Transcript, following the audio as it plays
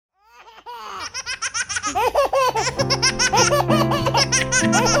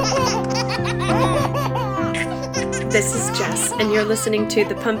This is Jess, and you're listening to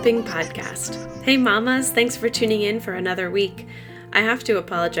the Pumping Podcast. Hey mamas, thanks for tuning in for another week. I have to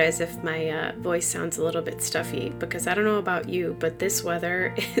apologize if my voice sounds a little bit stuffy, because I don't know about you, but this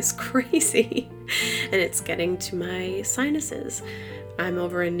weather is crazy, and it's getting to my sinuses. I'm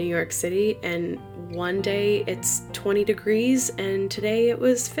over in New York City, and one day it's 20 degrees, and today it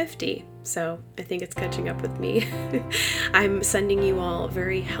was 50. So I think it's catching up with me. I'm sending you all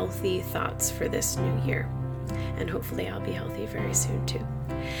very healthy thoughts for this new year. And hopefully I'll be healthy very soon too.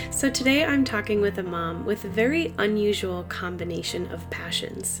 So today I'm talking with a mom with a very unusual combination of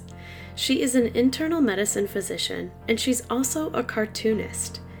passions. She is an internal medicine physician, and she's also a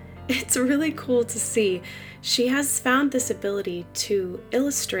cartoonist. It's really cool to see. She has found this ability to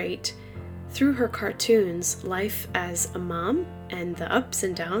illustrate through her cartoons life as a mom and the ups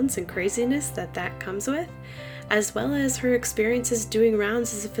and downs and craziness that comes with, as well as her experiences doing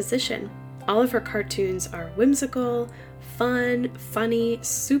rounds as a physician. All of her cartoons are whimsical, fun, funny,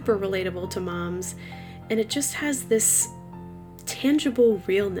 super relatable to moms, and it just has this tangible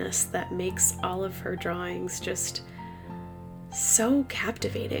realness that makes all of her drawings just so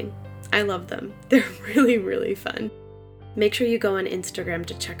captivating. I love them. They're really, really fun. Make sure you go on Instagram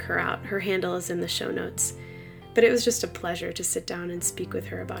to check her out. Her handle is in the show notes. But it was just a pleasure to sit down and speak with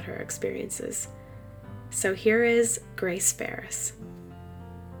her about her experiences. So here is Grace Ferris.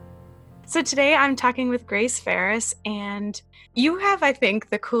 So today I'm talking with Grace Ferris, and you have, I think,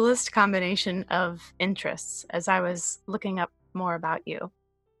 the coolest combination of interests as I was looking up more about you.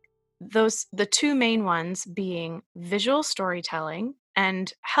 The two main ones being visual storytelling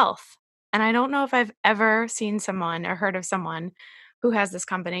and health. And I don't know if I've ever seen someone or heard of someone who has this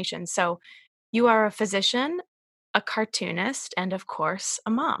combination. So you are a physician, a cartoonist, and of course, a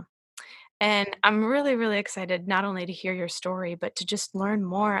mom. And I'm really, really excited not only to hear your story, but to just learn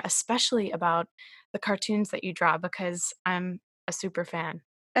more, especially about the cartoons that you draw, because I'm a super fan.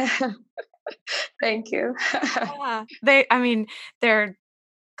 Thank you. Yeah. They're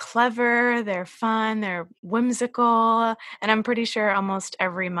clever, they're fun, they're whimsical, and I'm pretty sure almost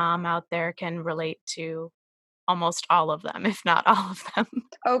every mom out there can relate to almost all of them, if not all of them.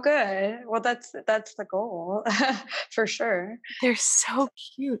 Oh, good. Well, that's the goal for sure. They're so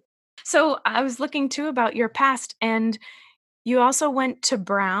cute. So I was looking too about your past, and you also went to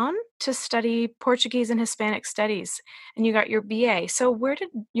Brown to study Portuguese and Hispanic studies, and you got your BA. So where did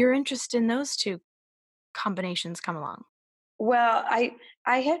your interest in those two combinations come along? Well,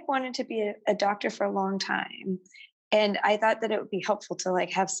 I had wanted to be a doctor for a long time, and I thought that it would be helpful to like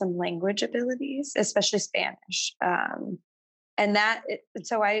have some language abilities, especially Spanish. And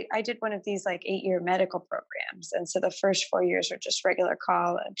so I did one of these like 8-year medical programs, and so the first 4 years were just regular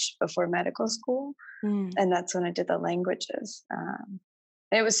college before medical school, Mm. and that's when I did the languages.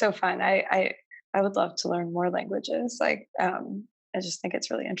 It was so fun. I would love to learn more languages. I just think it's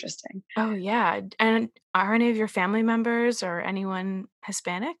really interesting. Oh, yeah. And are any of your family members or anyone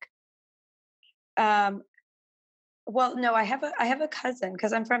Hispanic? Um, well, no, I have a cousin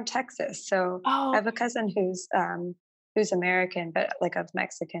because I'm from Texas, so I Oh, have a cousin who's American but like of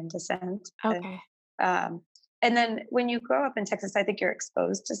Mexican descent. okay. Um, and then when you grow up in Texas, I think you're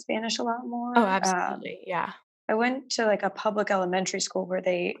exposed to Spanish a lot Oh, more. absolutely. Yeah. I went to like a public elementary school where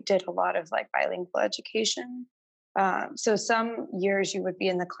they did a lot of like bilingual education. So some years you would be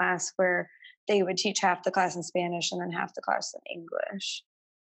in the class where they would teach half the class in Spanish and then half the class in English.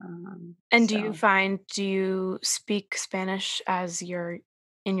 And So do you speak Spanish as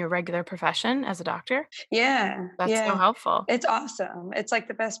in your regular profession as a doctor? yeah, That's so yeah, helpful. it's awesome. It's like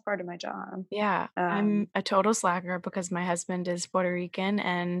the best part of my job. Yeah, I'm Um, a total slacker because my husband is Puerto Rican,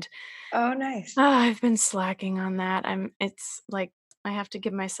 and oh, nice. I've been slacking on that. It's like I have to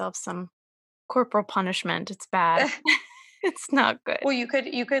give myself some corporal punishment. It's bad. It's not good. Well, you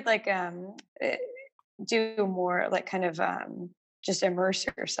could like do more like kind of just immerse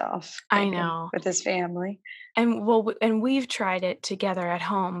yourself I like in know. with his family. And we've tried it together at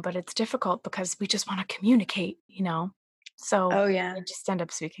home, but it's difficult because we just wanna communicate, you know? So, Oh I yeah, just end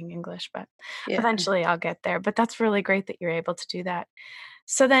up speaking English, but yeah. eventually I'll get there, but that's really great that you're able to do that.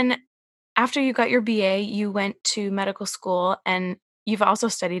 So then after you got your BA, you went to medical school, and you've also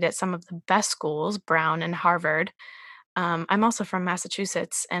studied at some of the best schools, Brown and Harvard. I'm also from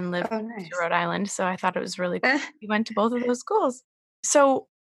Massachusetts and live Oh close to nice. Rhode Island, so I thought it was really cool you went to both of those schools. So,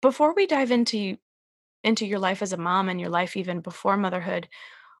 before we dive into your life as a mom and your life even before motherhood,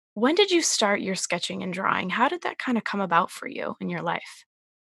 when did you start your sketching and drawing? How did that kinda come about for you in your life?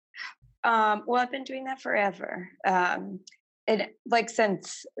 Well, I've been doing that forever. And like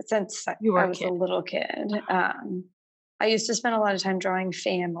since You were I a was a kid. little kid, I used to spend a lot of time drawing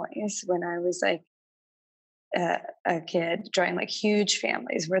families when I was like a kid, drawing like huge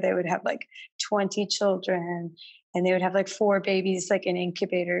families where they would have like 20 children and they would have like four babies like in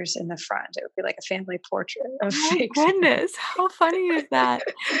incubators in the front. It would be like a family portrait Oh of my fake goodness, how funny is that?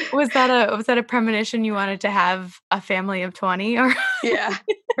 Was that a premonition you wanted to have a family of 20 or yeah,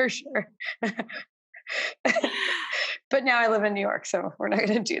 for sure. But now I live in New York, so we're not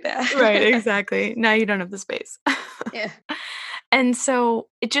going to do Right, that. exactly. Now you don't have the space. Yeah. And so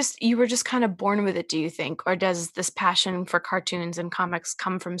it just you were just kind of born with it, do you think? Or does this passion for cartoons and comics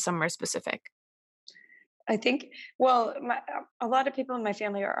come from somewhere specific? I think, well, a lot of people in my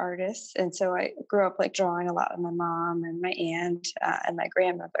family are artists, and so I grew up like drawing a lot with my mom and my aunt and my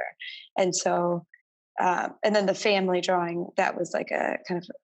grandmother, and so and then the family drawing that was like a kind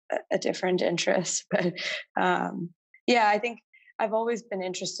of a different interest, but um, yeah, I think I've always been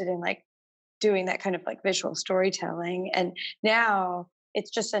interested in like doing that kind of like visual storytelling, and now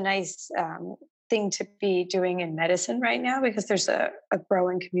it's just a nice thing to be doing in medicine right now because there's a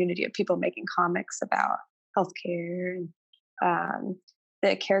growing community of people making comics about healthcare and um,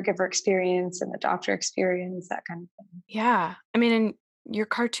 the caregiver experience and the doctor experience, that kind of thing. Yeah. I mean, and your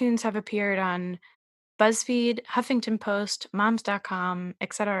cartoons have appeared on BuzzFeed, Huffington Post, moms.com,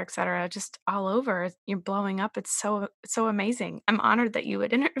 et cetera, just all over. You're blowing up. It's so amazing. I'm honored that you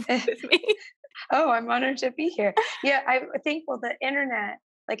would interview with me. Oh, I'm honored to be here. Yeah, I think, well, the internet,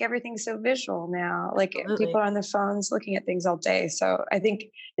 like everything's so visual now. Like Absolutely. people are on their phones looking at things all day. So I think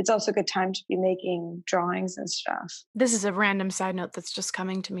it's also a good time to be making drawings and stuff. This is a random side note that's just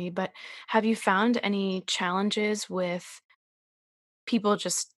coming to me, but have you found any challenges with people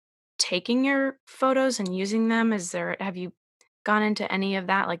just taking your photos and using them? Have you gone into any of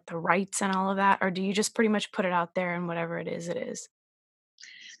that, like the rights and all of that? Or do you just pretty much put it out there and whatever it is, it is?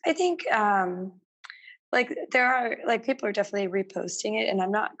 I think like there are like people are definitely reposting it and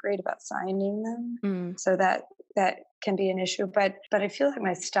I'm not great about signing them. Mm, So that can be an issue. But I feel like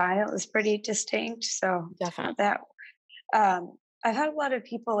my style is pretty distinct. So definitely. that um, I've had a lot of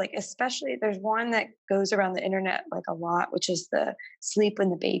people like, especially there's one that goes around the internet like a lot, which is the sleep when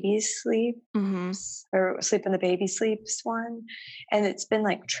the babies sleep Mhm. or sleep when the baby sleeps one. And it's been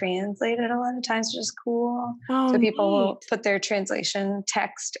like translated a lot of times, which is cool. Oh, So people will neat. put their translation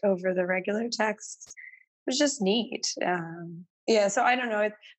text over the regular text. It's just neat. Yeah, so I don't know.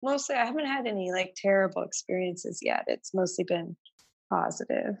 Mostly, I haven't had any like terrible experiences yet. It's mostly been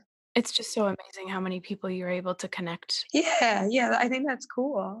positive. It's just so amazing how many people you're able to connect. Yeah, yeah, I think that's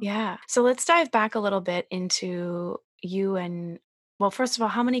cool. Yeah. So let's dive back a little bit into you and well, first of all,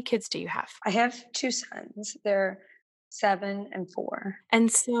 how many kids do you have? I have two sons. They're 7 and 4.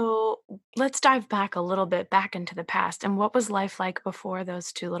 And so let's dive back a little bit back into the past. And what was life like before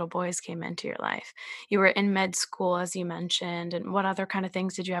those two little boys came into your life? You were in med school, as you mentioned, and what other kind of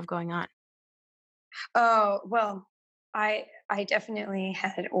things did you have going on? Oh, well, I definitely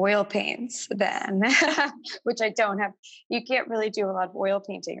had oil paints then, which I don't have. You can't really do a lot of oil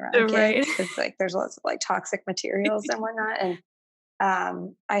painting around Right. kids because like there's lots of like toxic materials and whatnot.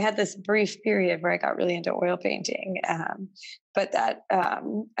 And I had this brief period where I got really into oil painting, but that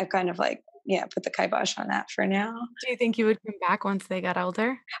I kind of like yeah put the kibosh on that for now. Do you think you would come back once they got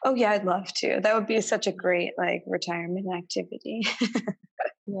older? Oh yeah, I'd love to. That would be such a great like retirement activity.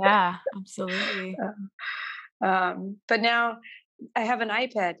 Yeah, absolutely. But now I have an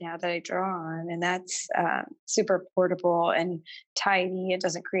iPad now that I draw on, and that's super portable and tidy. It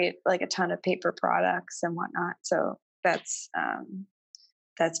doesn't create like a ton of paper products and whatnot. So that's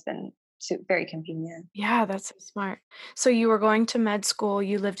been very convenient. Yeah, that's so smart. So you were going to med school,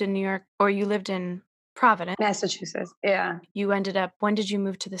 you lived in New York or you lived in Providence. Massachusetts, yeah. You ended up when did you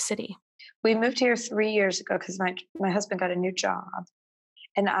move to the city? We moved here 3 years ago because my husband got a new job,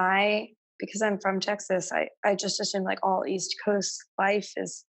 and because I'm from Texas, I just assume like all East Coast life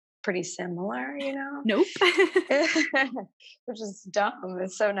is pretty similar, you know. Nope. Which is dumb.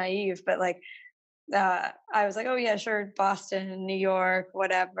 It's so naive, but like I was like, oh yeah, sure, Boston, New York,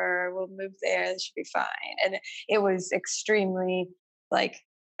 whatever. We'll move there. It should be fine. And it was extremely like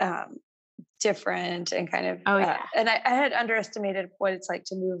um, different and kind of, Oh, yeah. and I had underestimated what it's like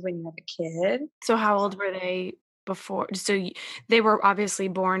to move when you have a kid. So how old were they before they were obviously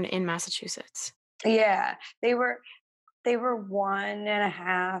born in Massachusetts. Yeah, they were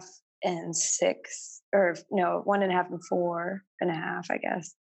 1.5 and 6, or no, 1.5 and 4.5, I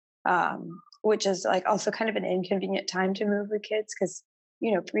guess. Which is like also kind of an inconvenient time to move with kids because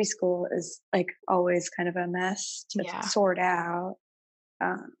preschool is like always kind of a mess to Yeah. sort out.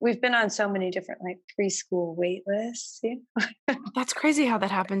 We've been on so many different like preschool wait lists. That's crazy how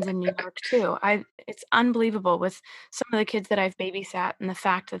that happens in New York too. I It's unbelievable with some of the kids that I've babysat and the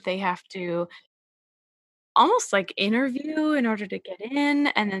fact that they have to almost like interview in order to get in,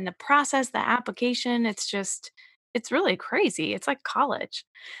 and then the process, the application, it's really crazy. It's like college.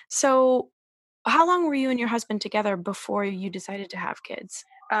 So, how long were you and your husband together before you decided to have kids?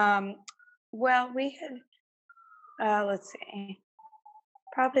 Um, well, we had, let's see,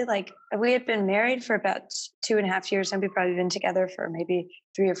 probably like we had been married for about 2.5 years, and we've probably been together for maybe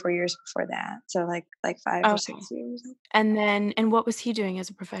 3 or 4 years before that. So like 5 or 6 Okay. years. And what was he doing as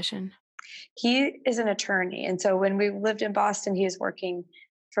a profession? He is an attorney, and so when we lived in Boston, he was working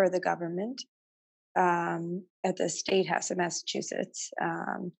for the government at the State House of Massachusetts.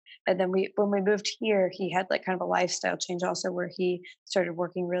 And then when we moved here, he had like kind of a lifestyle change also, where he started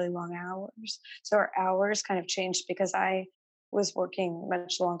working really long hours. So our hours kind of changed because I was working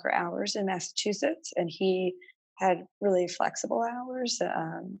much longer hours in Massachusetts, and he had really flexible hours.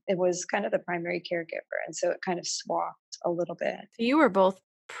 It was kind of the primary caregiver, and so it kind of swapped a little bit. So you were both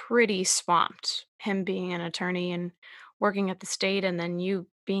pretty swamped, him being an attorney and working at the state, and then you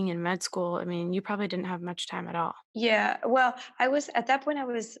being in med school. I mean, you probably didn't have much time at all. Yeah, well, I was at that point I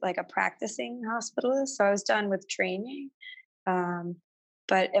was like a practicing hospitalist, so I was done with training. Um,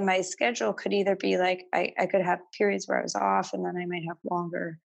 but and my schedule could either be like I could have periods where I was off, and then I might have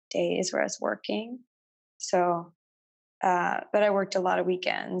longer days where I was working. So, but I worked a lot of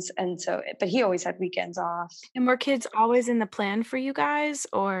weekends, and so but he always had weekends off. And were kids always in the plan for you guys,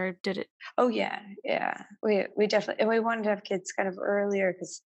 or did it? Oh yeah, yeah. We definitely, and we wanted to have kids kind of earlier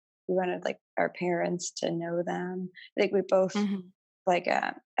because we wanted like our parents to know them. I think we both Mhm. like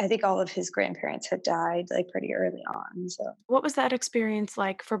I think all of his grandparents had died like pretty early on. So What was that experience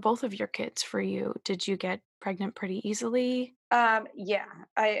like for both of your kids for you? Did you get pregnant pretty easily? yeah,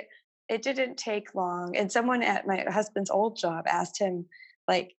 I it didn't take long. And someone at my husband's old job asked him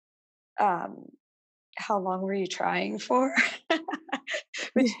like, um, how long were you trying for?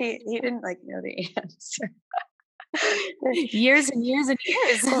 Which he didn't like know the answer. Years and years and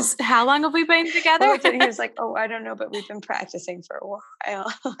well, years. How long have we been well, together? that's it. He was like, "Oh, I don't know, but we've been practicing for a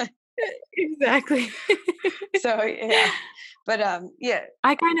while." Exactly. So yeah, but yeah,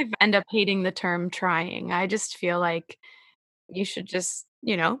 I kind of end up hating the term trying. I just feel like you should just,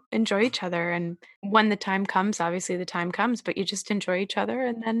 enjoy each other. And when the time comes, obviously the time comes, but you just enjoy each other.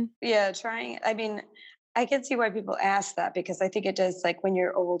 And then, yeah, trying. I mean, I can see why people ask that, because I think it does, like when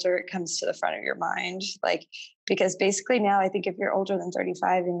you're older, it comes to the front of your mind. Like, because basically now I think if you're older than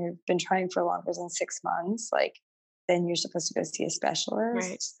 35 and you've been trying for longer than 6 months, like then you're supposed to go see a right.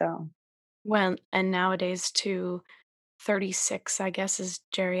 specialist. So Well, and nowadays too, 36, I guess, is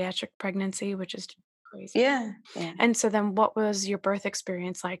geriatric pregnancy, which is crazy. yeah, yeah. And so then what was your birth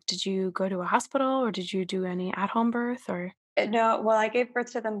experience like? Did you go to a hospital or did you do any at home birth or No, well, I gave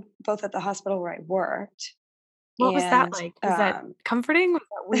birth to them both at the hospital where I worked. what was that And like? Was that comforting? Was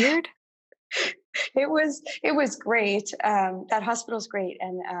that weird? it was great. That hospital's great.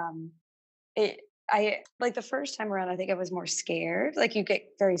 And it I like the first time around, I think I was more scared. Like you get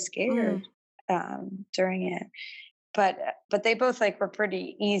very Mm. scared during it. But they both like were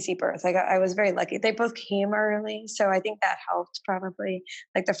pretty easy birth. Like I was very lucky. They both came early, so I think that helped probably.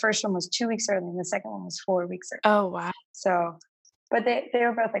 Like the first one was 2 weeks early, and the second one was 4 weeks early. Oh, wow. So, but they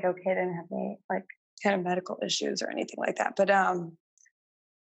were both like okay. They didn't have any like kind of medical issues or anything like that. But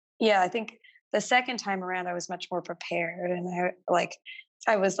yeah, I think the second time around I was much more prepared, and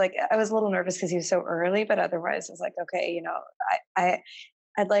I was a little nervous because he was so early, but otherwise I was like, okay,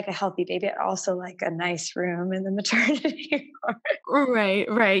 I'd like a healthy baby. I'd also like a nice room in the maternity ward. Right,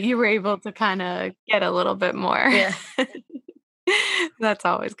 right. You were able to kinda get a little bit more. Yeah. That's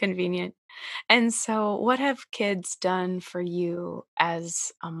always convenient. And so what have kids done for you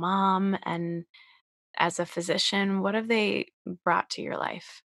as a mom and as a physician? What have they brought to your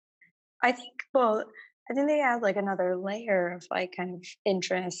life? I think, well, I think they add like another layer of like kind of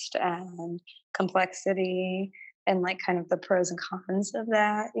interest and complexity, and like kind of the pros and cons of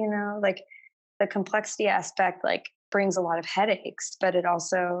that, like the complexity aspect like brings a lot of headaches, but it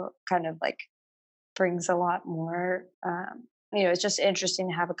also kind of like brings a lot more. It's just interesting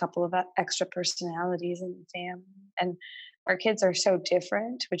to have a couple of extra personalities in the family, and our kids are so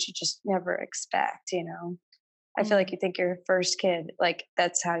different, which you just never expect. I feel like Mm. you think your first kid, like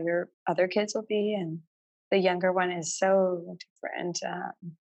that's how your other kids will be, and the younger one is so different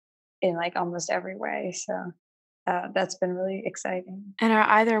in like almost every way. So that's been really exciting. And are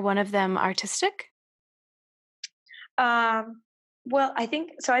either one of them artistic? Um, well, I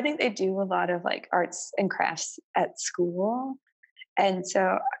think so. I think they do a lot of like arts and crafts at school, And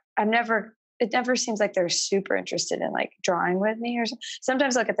so it never seems like they're super interested in like drawing with me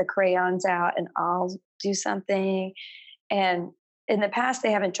sometimes I'll get the crayons out and I'll do something. And in the past,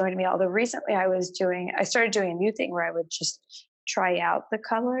 they haven't joined me. Although recently I started doing a new thing where I would just try out the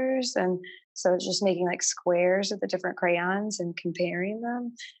colors. And so just making like squares of the different crayons and comparing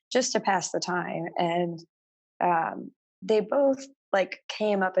them just to pass the time. And um, they both like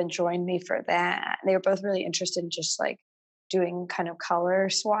came up and joined me for that. They were both really interested in just like doing kind of color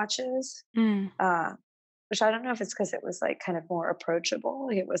swatches, Mm, uh, which I don't know if it's because it was like kind of more approachable.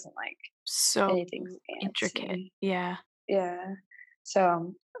 Like, it wasn't like so anything intricate. fancy. Yeah. Yeah.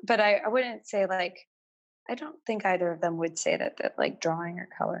 So, but I wouldn't say like, I don't think either of them would say that like drawing or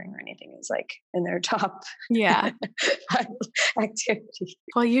coloring or anything is like in their top Yeah. activity.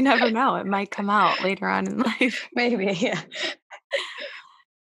 Well, you never know. It might come out later on in life. Maybe, yeah.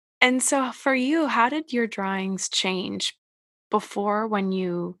 And so for you, how did your drawings change before when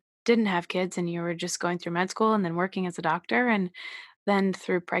you didn't have kids and you were just going through med school and then working as a doctor and then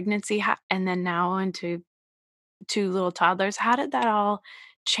through pregnancy and then now into two little toddlers? How did that all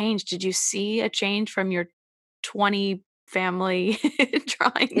change? Did you see a change from your 20 family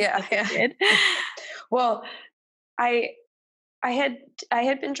drawings Yeah, as a yeah. kid? Well, I I had I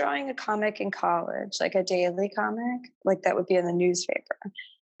had been drawing a comic in college, like a daily comic, like that would be in the newspaper.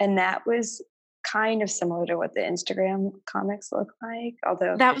 And that was kind of similar to what the Instagram comics look like,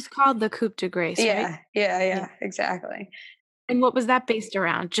 although That was called the Coupe de Grace, right? yeah, yeah, Yeah. yeah, exactly. And what was that based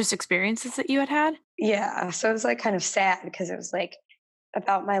around? Just experiences that you had had? Yeah, so it was like kind of sad because it was like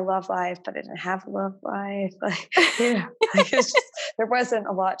about my love life, but I didn't have a love life. Like, like it's just, there wasn't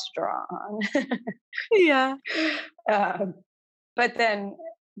a lot to draw on. Yeah. um, but then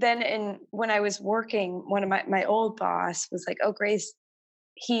in when I was working, one of my old boss was like, "Oh, Grace,"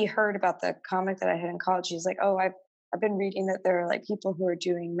 he heard about the comic that I had in college. He's like, "Oh, I've been reading that there are like people who are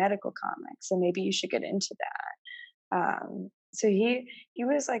doing medical comics, so maybe you should get into that." So he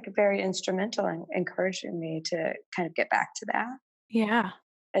was like very instrumental in encouraging me to kind of get back to that. Yeah.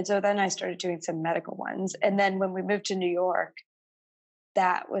 And so then I started doing some medical ones. And then when we moved to New York,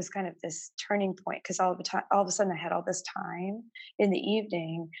 that was kind of this turning point because all of a sudden I had all this time in the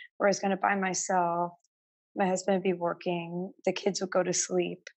evening where I was going to by myself. My husband would be working, the kids would go to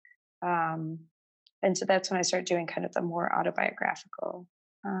sleep. Um, and so that's when I started doing kind of the more autobiographical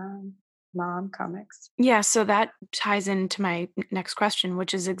um, mom comics. Yeah, so that ties into my next question,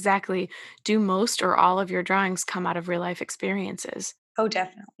 which is exactly, do most or all of your drawings come out of real life experiences? Oh,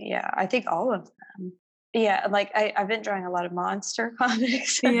 definitely. Yeah. I think all of them. Yeah. Like I've been drawing a lot of monster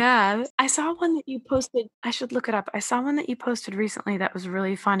comics. Yeah, I saw one that you posted. I should look it up. I saw one that you posted recently that was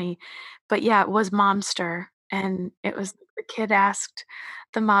really funny. But yeah, it was Momster. And it was the kid asked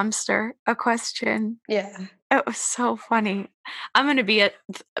the momster a question. Yeah. It was so funny. I'm gonna be at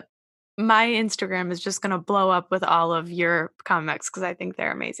my Instagram is just gonna blow up with all of your comics because I think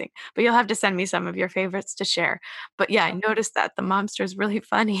they're amazing. But you'll have to send me some of your favorites to share. But yeah, I noticed that the Momster is really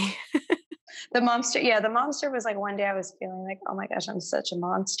funny. The monster, yeah, the monster was like one day I was feeling like, oh my gosh, I'm such a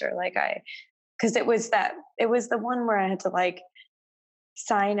monster. Because it was the one where I had to like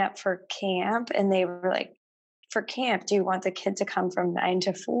sign up for camp and they were like, for camp, do you want the kid to come from 9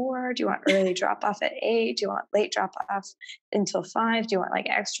 to 4? Do you want early drop off at 8? Do you want late drop off until 5? Do you want like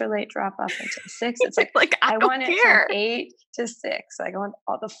extra late drop off until 6? It's like, Like, I I don't want it from care. 8 to 6. Like I want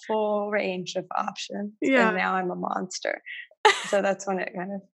all the full range of options. And Yeah. now I'm a monster. So that's when it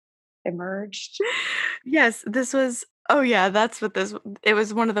kind of emerged. Yes, this was oh, yeah, that's what this it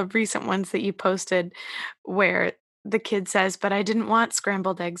was one of the recent ones that you posted where the kid says, "But I didn't want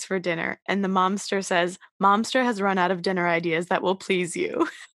scrambled eggs for dinner," and the momster says, "Momster has run out of dinner ideas that will please you."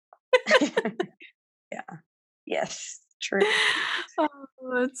 Yeah. Yes. True. Oh,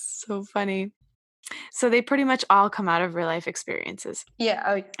 that's so funny. So they pretty much all come out of real life experiences. Yeah.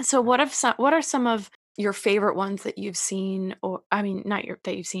 Oh, So what are some of your favorite ones that you've seen or I mean, not your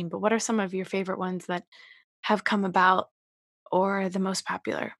that you've seen, but what are some of your favorite ones that have come about or the most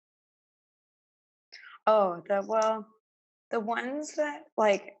popular? oh, the ones that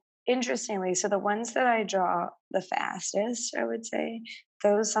like interestingly, so the ones that I draw the fastest, I would say,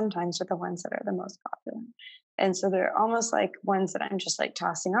 those sometimes are the ones that are the most popular. And so they're almost like ones that I'm just like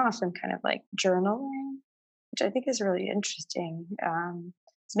tossing off and kind of like journaling, which I think is really interesting.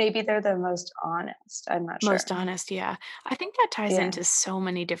 So maybe they're the most honest. I'm not Most sure. honest, yeah. I think that ties Yeah. into so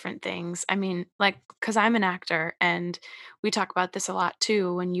many different things. I mean, like, because I'm an actor and we talk about this a lot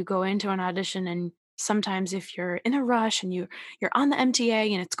too. When you go into an audition and sometimes if you're in a rush and you're on the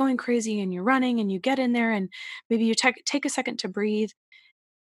MTA and it's going crazy and you're running and you get in there and maybe you take a second to breathe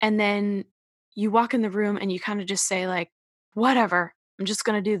and then you walk in the room and you kind of just say like whatever, I'm just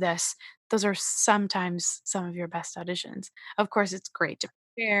going to do this. Those are sometimes some of your best auditions. Of course, it's great to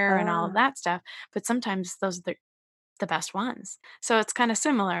prepare and all of Ah, that stuff, but sometimes those are the best ones. So it's kind of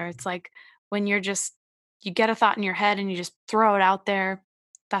similar. It's like when you get a thought in your head and you just throw it out there,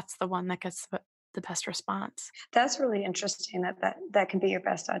 that's the one that gets the best response. that's really interesting that can be your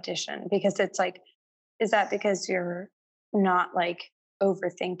best audition because it's like, is that because you're not like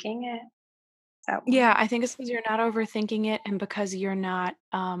overthinking it? Is that why? Yeah, I think it's because you're not overthinking it and because you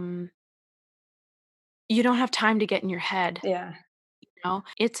don't have time to get in your head. Yeah.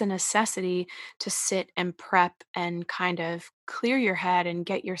 It's a necessity to sit and prep and kind of clear your head and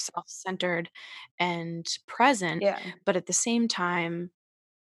get yourself centered and present. Yeah. But at the same time,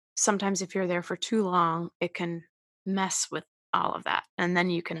 sometimes if you're there for too long, it can mess with all of that. And then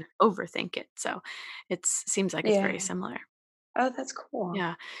you can overthink it. So it seems like it's very Yeah. similar. Oh, that's cool.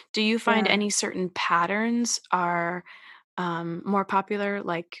 Yeah. Do you find Yeah. any certain patterns are more popular,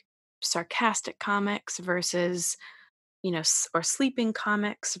 like sarcastic comics versus or sleeping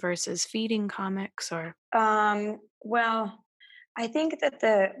comics versus feeding comics or Well, I think that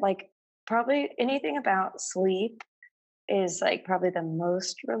the like probably anything about sleep is like probably the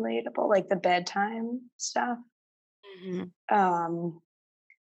most relatable, like the bedtime stuff. Mhm. Um,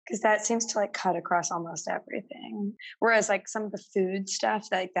 because that seems to like cut across almost everything. Whereas like some of the food stuff,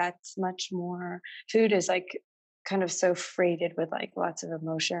 like that's much more food is like kind of so freighted with like lots of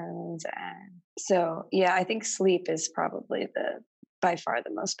emotions. And so yeah, I think sleep is probably the by far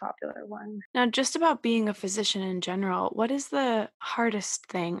the most popular one. Now, just about being a physician in general, what is the hardest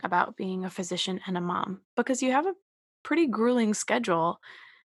thing about being a physician and a mom? Because you have a pretty grueling schedule.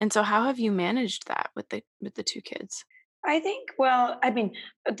 And so how have you managed that with the two kids? I think, well, I mean,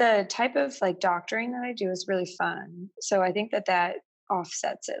 the type of like doctoring that I do is really fun. So I think that that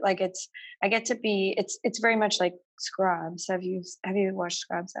offsets it. Like I get to be, it's very much like Scrubs. Have you watched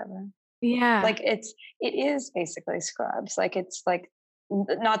Scrubs ever? Yeah. Like it is basically Scrubs. Like it's like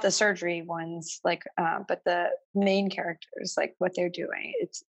not the surgery ones, like, but the main characters, like what they're doing.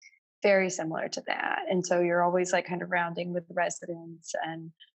 It's very similar to that. And so you're always like kind of rounding with the residents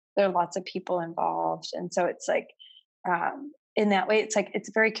and there are lots of people involved. And so it's like in that way, it's like it's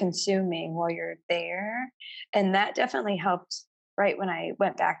very consuming while you're there. And that definitely helped right when I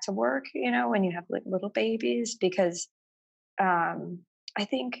went back to work, when you have like little babies, because I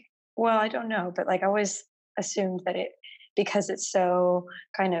think, well, I don't know, but like I always assumed that because it's so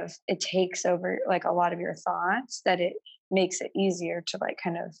kind of, it takes over like a lot of your thoughts, that it makes it easier to like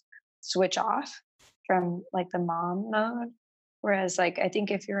kind of switch off from like the mom mode. Whereas like I think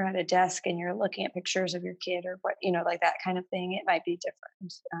if you're at a desk and you're looking at pictures of your kid or what, like that kind of thing, it might be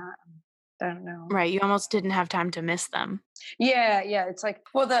different. I don't know. Right. You almost didn't have time to miss them. Yeah, yeah, it's like,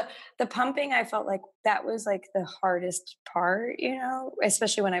 well, the pumping, I felt like that was like the hardest part,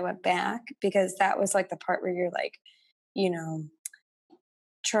 especially when I went back, because that was like the part where you're like, you know,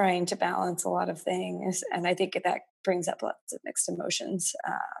 trying to balance a lot of things, and I think that brings up lots of mixed emotions,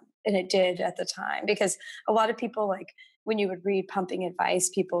 and it did at the time because a lot of people like when you would read pumping advice,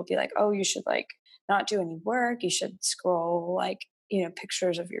 people would be like, "Oh, you should like not do any work. You should scroll like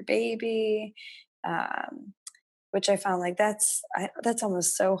pictures of your baby." Um, which I found like that's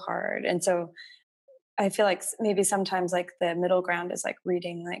almost so hard. And so I feel like maybe sometimes like the middle ground is like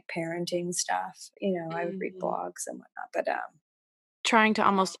reading like parenting stuff. I would read Mhm. blogs and whatnot, but Trying to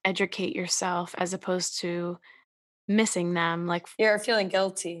almost educate yourself as opposed to missing them, like you're feeling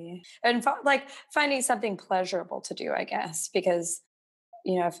guilty and like finding something pleasurable to do, I guess, because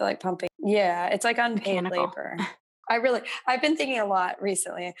I feel like pumping. Yeah, it's like unpaid mechanical. labor. I've been thinking a lot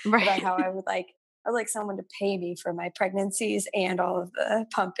recently about Right. how I'd like someone to pay me for my pregnancies and all of the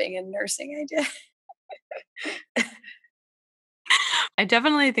pumping and nursing I did. I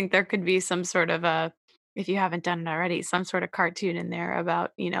definitely think there could be some sort of a if you haven't done it already, some sort of cartoon in there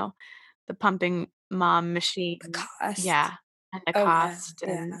about, the pumping mom The machine. cost. Yeah, and the Oh yeah, cost yeah.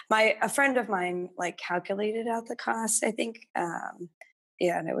 and A friend of mine like calculated out the cost, I think.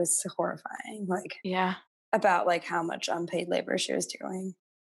 Yeah, and it was horrifying, like yeah. about like how much unpaid labor she was doing.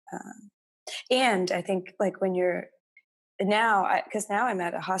 Um, and I think like when you're now, because now I'm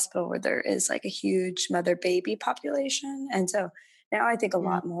at a hospital where there is like a huge mother baby population, and so now I think a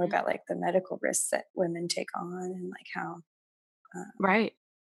lot more Mhm. about like the medical risks that women take on and like how um, Right.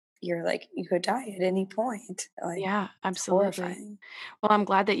 you're like you could die at any point. Like Yeah, it's absolutely. horrifying. Well, I'm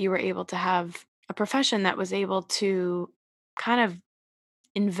glad that you were able to have a profession that was able to kind of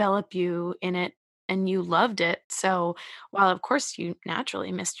envelop you in it and you loved it. So, while of course you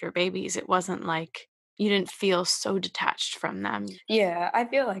naturally missed your babies, it wasn't like, you didn't feel so detached from them. Yeah, I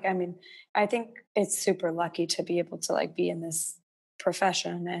feel like, I mean, I think it's super lucky to be able to like be in this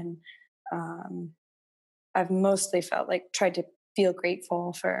profession, and um I've mostly felt like tried to feel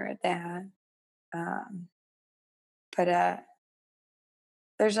grateful for that. Um but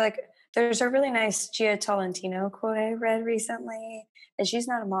there's like there's a really nice Gia Tolentino quote I read recently, and she's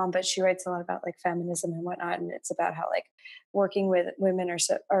not a mom, but she writes a lot about like feminism and whatnot, and it's about how like working with women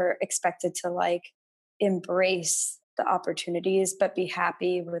are expected to like embrace the opportunities, but be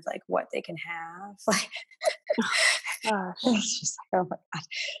happy with like what they can have. Like, Gosh. it's just like, oh my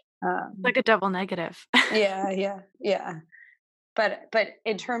god. Like a double negative. Yeah, yeah, yeah. But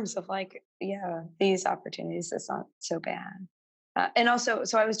in terms of like, yeah, these opportunities, it's not so bad. And also,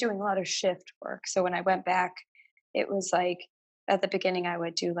 so I was doing a lot of shift work. So when I went back, it was like at the beginning I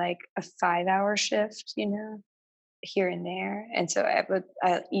would do like a 5 hour shift, here and there, and so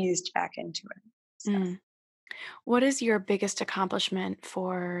I eased back into it. So, Mm. What is your biggest accomplishment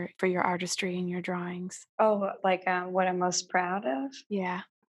for your artistry and your drawings? oh, like what I'm most proud of. Yeah.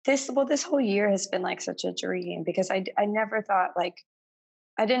 This whole year has been like such a dream because I never thought like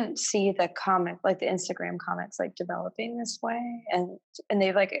I didn't see the comic, like the Instagram comics, like developing this way, and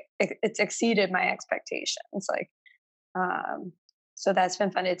they've like it's exceeded my expectations. Like, um, so that's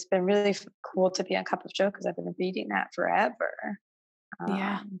been fun. It's been really cool to be on Cup of Joe because I've been reading that forever,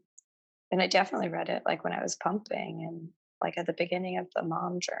 Yeah. um, and I definitely read it like when I was pumping and like at the beginning of the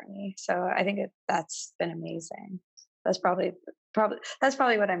mom journey. So I think that's been amazing. That's probably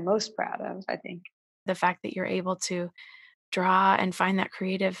what I'm most proud of, I think. The fact that you're able to draw and find that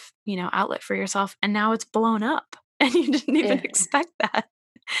creative, outlet for yourself, and now it's blown up and you didn't even Yeah. expect that.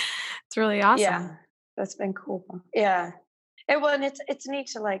 It's really awesome. Yeah, that's been cool. Yeah. And it's neat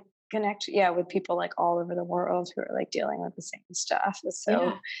to like connect, yeah, with people like all over the world who are like dealing with the same stuff. It's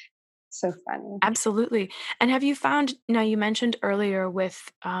Yeah. so funny. Absolutely. And have you found, now you mentioned earlier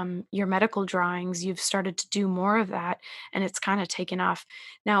with your medical drawings, you've started to do more of that and it's kind of taken off.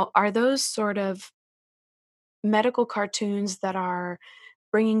 Now, are those sort of medical cartoons that are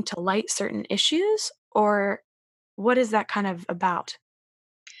bringing to light certain issues, or what is that kind of about?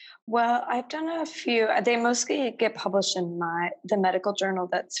 Well, I've done a few. They mostly get published in the medical journal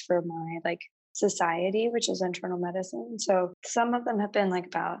that's for my like society, which is internal medicine. So some of them have been like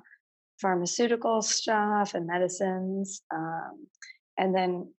about pharmaceutical stuff and medicines. And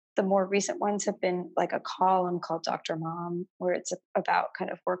then the more recent ones have been like a column called Dr. Mom, where it's about kind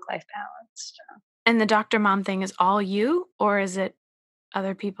of work life balance. And the Dr. Mom thing is all you, or is it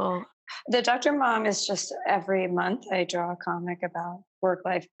other people? The Dr. Mom is just every month I draw a comic about work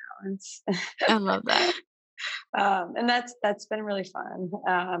life balance. I love that. And that's been really fun.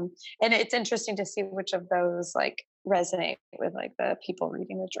 And it's interesting to see which of those like resonate with like the people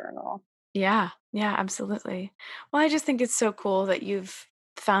reading the journal. Yeah, yeah, absolutely. Well, I just think it's so cool that you've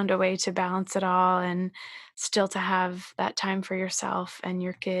found a way to balance it all and still to have that time for yourself and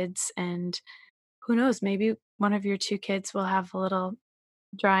your kids. And who knows, maybe one of your two kids will have a little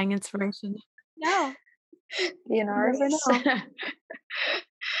drawing inspiration. No, Be an you never artist. know.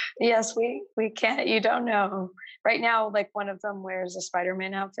 Yes, we can't. You don't know. Right now, like one of them wears a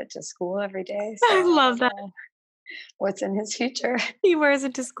Spider-Man outfit to school every day, so I I love don't that. know what's in his future. He wears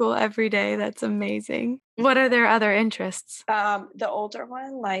it to school every day. That's amazing. What are their other interests? The older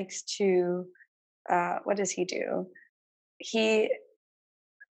one likes to. What does he do? He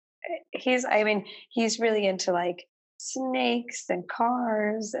I mean, he's really into like snakes and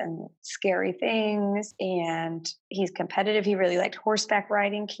cars and scary things, and he's competitive. He really liked horseback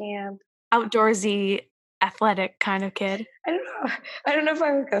riding camp. Outdoorsy, athletic kind of kid. I don't know. I don't know if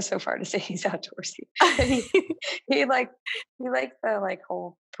I would go so far to say he's outdoorsy, but he like he liked the like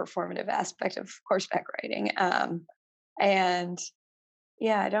whole performative aspect of horseback riding. And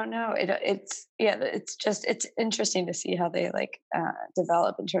yeah, I don't know. It's interesting to see how they like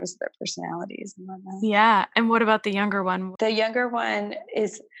develop in terms of their personalities and whatnot. Yeah. And what about the younger one? The younger one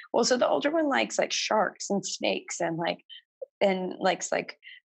is well, so the older one likes like sharks and snakes and likes like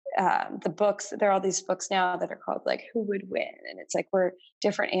the books. There are all these books now that are called like Who Would Win, and it's like where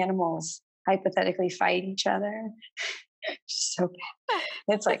different animals hypothetically fight each other. So bad.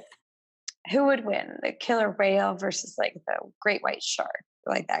 It's like who would win, the killer whale versus like the great white shark,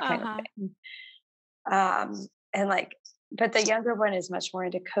 like that kind of Uh-huh. thing. And like, but the younger one is much more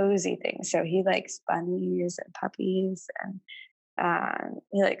into cozy things. So he likes bunnies and puppies, and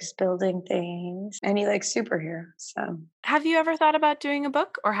he likes building things, and he likes superheroes. So Have you ever thought about doing a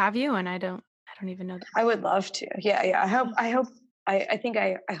book, or have you? And I don't even know that. I would love to. Yeah, yeah. I think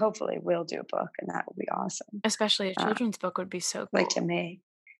I hopefully will do a book, and that would be awesome. Especially a Uh, children's book would be so like cool. to make.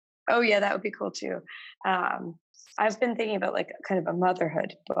 Oh yeah, that would be cool too. I've been thinking about like kind of a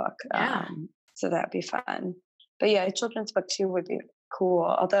motherhood book. Yeah. So that'd be fun. But yeah, a children's book too would be cool.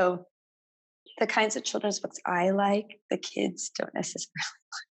 Although the kinds of children's books I like, the kids don't necessarily.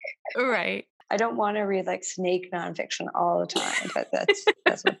 Right. I don't want to read like snake nonfiction all the time, but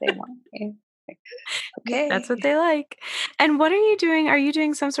that's what they want. Like, That's what okay. they like. And what are you doing? Are you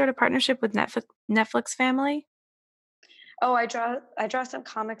doing some sort of partnership with Netflix Family? Oh, I draw some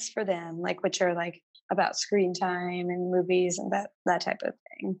comics for them, like which are like about screen time and movies and that type of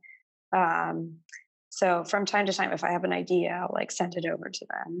thing. Um, so from time to time, if I have an idea, I'll like send it over to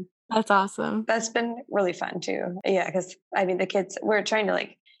them. That's awesome. That's been really fun too. Yeah, because I mean the kids, we're trying to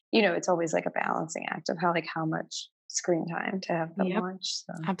like, it's always like a balancing act of how much screen time to have them Yep, watch.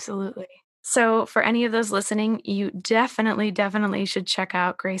 So absolutely. So for any of those listening, you definitely should check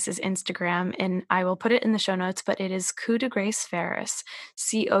out Grace's Instagram, and I will put it in the show notes, but it is Coup de Grace Ferris,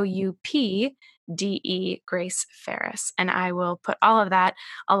 COUPDE Grace Ferris. And I will put all of that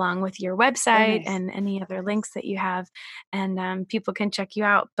along with your oh, website nice. and any other links that you have, and people can check you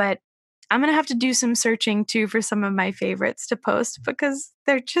out. But I'm going to have to do some searching too for some of my favorites to post because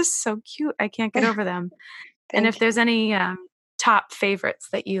they're just so cute. I can't get over them. And if Thank there's you. any top favorites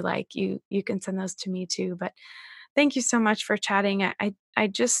that you like, you can send those to me too. But thank you so much for chatting. I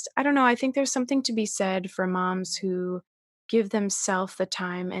just I don't know. I think there's something to be said for moms who give themselves the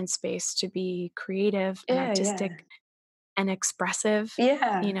time and space to be creative and Yeah, yeah, artistic and expressive,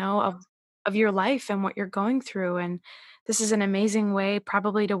 yeah, of your life and what you're going through. And this is an amazing way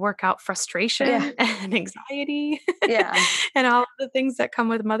probably to work out yeah, frustration and anxiety yeah. and all of the things that come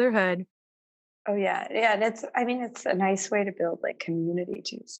with motherhood. Oh yeah, yeah. And it's a nice way to build like community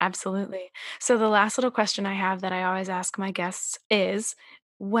too. Absolutely. So the last little question I have that I always ask my guests is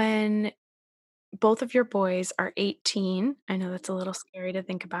when both of your boys are 18, I know that's a little scary to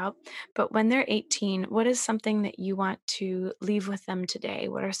think about, but when they're 18, what is something that you want to leave with them today?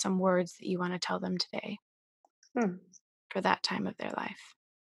 What are some words that you want to tell them today Hmm. for that time of their life?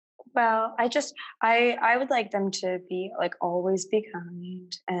 Well, I would like them to be like always be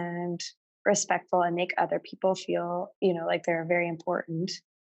kind and respectful and make other people feel, like they're very important.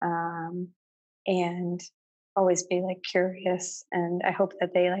 Um, and always be like curious. And I hope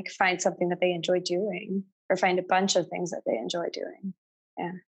that they like find something that they enjoy doing or find a bunch of things that they enjoy doing.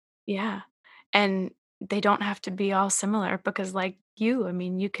 Yeah. Yeah. And they don't have to be all similar because like you, I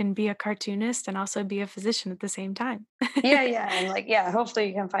mean, you can be a cartoonist and also be a physician at the same time. Yeah, yeah. And like, yeah, hopefully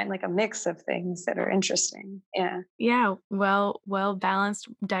you can find like a mix of things that are interesting. Yeah. Yeah, well balanced,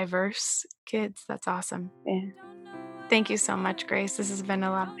 diverse kids. That's awesome. Yeah. Thank you so much, Grace. This has been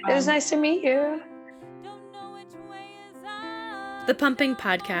a lot of It was fun. nice to meet you. The Pumping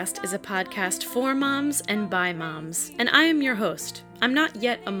Podcast is a podcast for moms and by moms, and I am your host. I'm not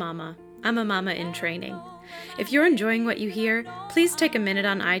yet a mama. I'm a mama in training. If you're enjoying what you hear, please take a minute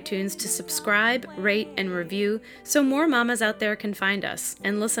on iTunes to subscribe, rate, and review so more mamas out there can find us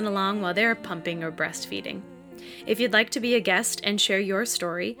and listen along while they're pumping or breastfeeding. If you'd like to be a guest and share your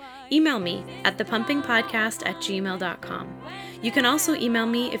story, email me at thepumpingpodcast@gmail.com. You can also email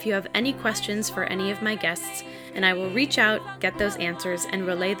me if you have any questions for any of my guests, and I will reach out, get those answers, and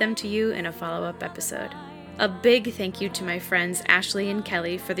relay them to you in a follow-up episode. A big thank you to my friends Ashley and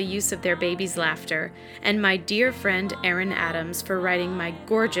Kelly for the use of their baby's laughter, and my dear friend Erin Adams for writing my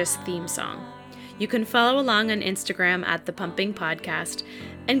gorgeous theme song. You can follow along on Instagram at The Pumping Podcast,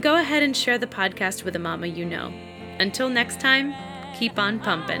 and go ahead and share the podcast with a mama you know. Until next time, keep on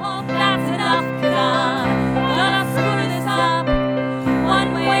pumping.